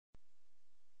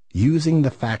using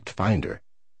the Fact Finder.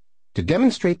 To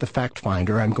demonstrate the Fact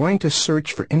Finder, I'm going to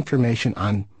search for information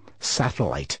on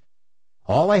satellite.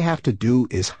 All I have to do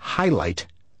is highlight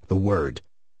the word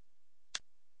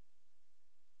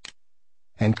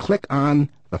and click on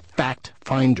the Fact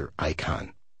Finder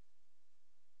icon.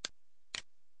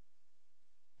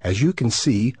 As you can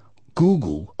see,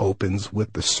 Google opens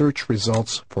with the search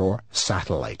results for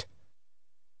satellite.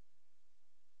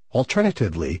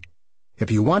 Alternatively, if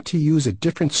you want to use a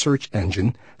different search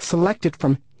engine, select it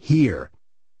from here.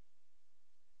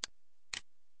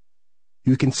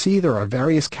 You can see there are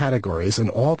various categories and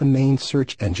all the main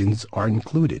search engines are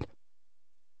included.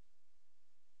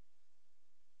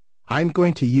 I'm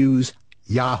going to use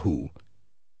Yahoo.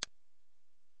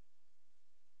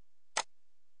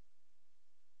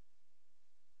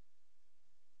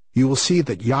 You will see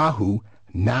that Yahoo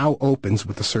now opens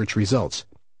with the search results.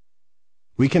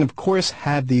 We can of course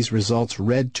have these results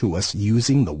read to us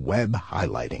using the web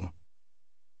highlighting.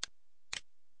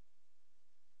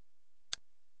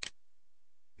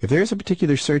 If there's a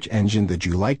particular search engine that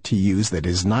you like to use that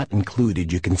is not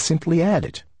included, you can simply add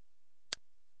it.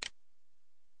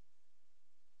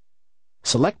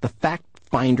 Select the Fact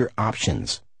Finder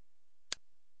options,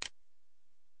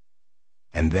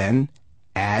 and then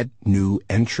Add New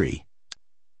Entry.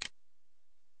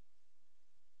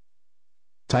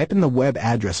 Type in the web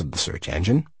address of the search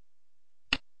engine,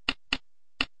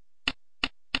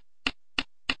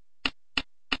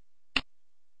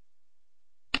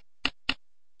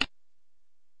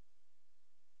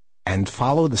 and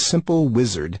follow the simple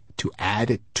wizard to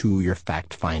add it to your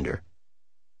Fact Finder.